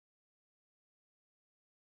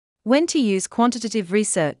When to use quantitative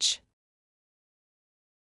research.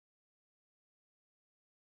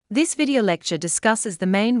 This video lecture discusses the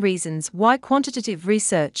main reasons why quantitative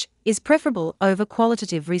research is preferable over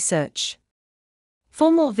qualitative research.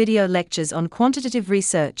 For more video lectures on quantitative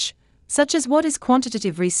research, such as what is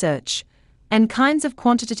quantitative research and kinds of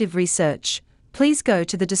quantitative research, please go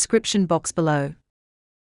to the description box below.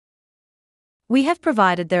 We have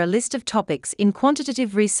provided there a list of topics in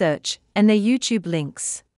quantitative research and their YouTube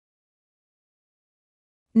links.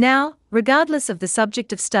 Now, regardless of the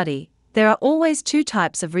subject of study, there are always two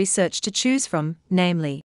types of research to choose from,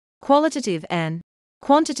 namely, qualitative and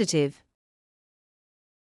quantitative.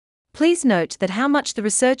 Please note that how much the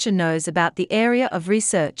researcher knows about the area of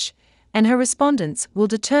research and her respondents will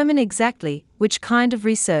determine exactly which kind of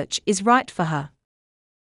research is right for her.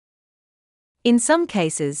 In some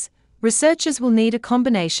cases, researchers will need a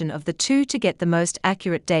combination of the two to get the most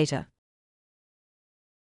accurate data.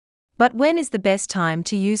 But when is the best time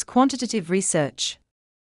to use quantitative research?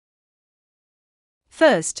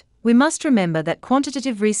 First, we must remember that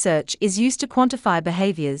quantitative research is used to quantify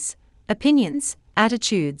behaviors, opinions,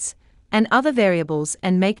 attitudes, and other variables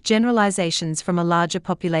and make generalizations from a larger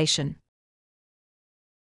population.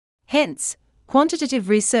 Hence, quantitative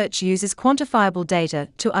research uses quantifiable data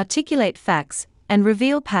to articulate facts and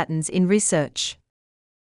reveal patterns in research.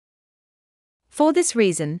 For this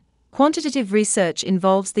reason, quantitative research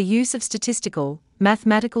involves the use of statistical,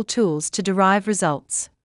 mathematical tools to derive results.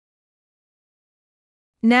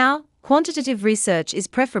 Now, quantitative research is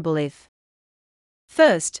preferable if: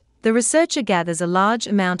 first, the researcher gathers a large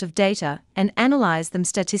amount of data and analyzes them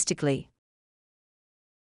statistically.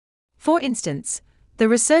 For instance, the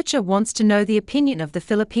researcher wants to know the opinion of the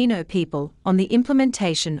Filipino people on the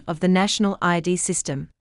implementation of the national ID system.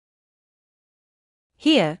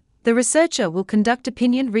 Here, the researcher will conduct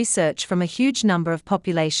opinion research from a huge number of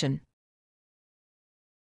population.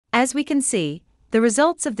 As we can see, the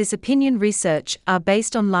results of this opinion research are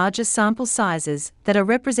based on larger sample sizes that are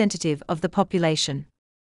representative of the population.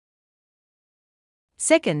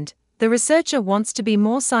 Second, the researcher wants to be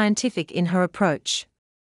more scientific in her approach.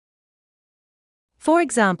 For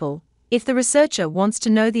example, if the researcher wants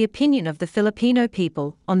to know the opinion of the Filipino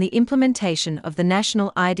people on the implementation of the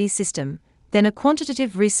national ID system, then a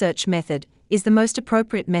quantitative research method is the most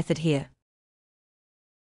appropriate method here.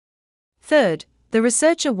 Third, the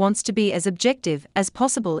researcher wants to be as objective as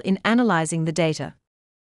possible in analyzing the data.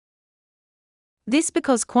 This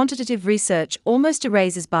because quantitative research almost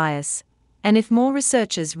erases bias, and if more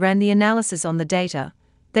researchers ran the analysis on the data,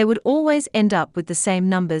 they would always end up with the same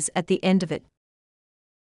numbers at the end of it.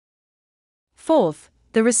 Fourth,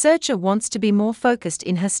 the researcher wants to be more focused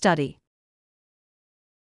in her study.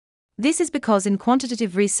 This is because in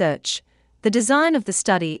quantitative research, the design of the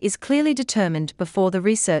study is clearly determined before the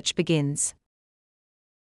research begins.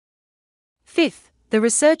 Fifth, the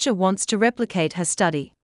researcher wants to replicate her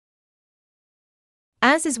study.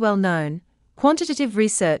 As is well known, quantitative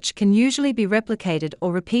research can usually be replicated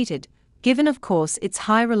or repeated, given of course its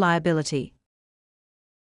high reliability.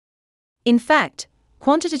 In fact,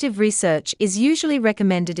 quantitative research is usually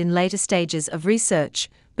recommended in later stages of research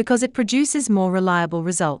because it produces more reliable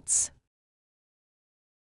results.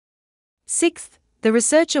 Sixth, the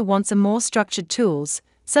researcher wants a more structured tools,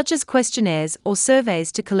 such as questionnaires or surveys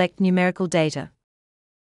to collect numerical data.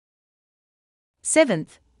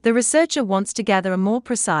 Seventh, the researcher wants to gather a more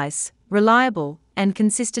precise, reliable, and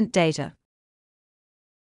consistent data.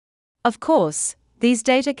 Of course, these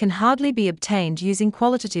data can hardly be obtained using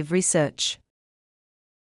qualitative research.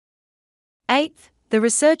 Eighth, the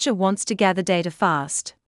researcher wants to gather data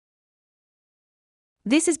fast.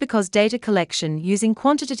 This is because data collection using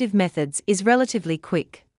quantitative methods is relatively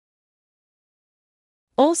quick.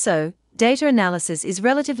 Also, data analysis is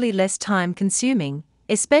relatively less time-consuming,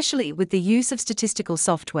 especially with the use of statistical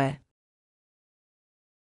software.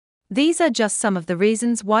 These are just some of the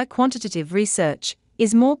reasons why quantitative research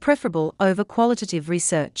is more preferable over qualitative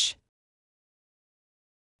research.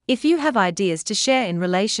 If you have ideas to share in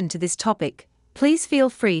relation to this topic, please feel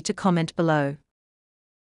free to comment below.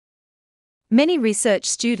 Many research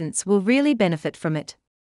students will really benefit from it.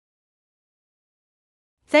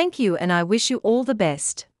 Thank you, and I wish you all the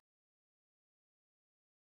best.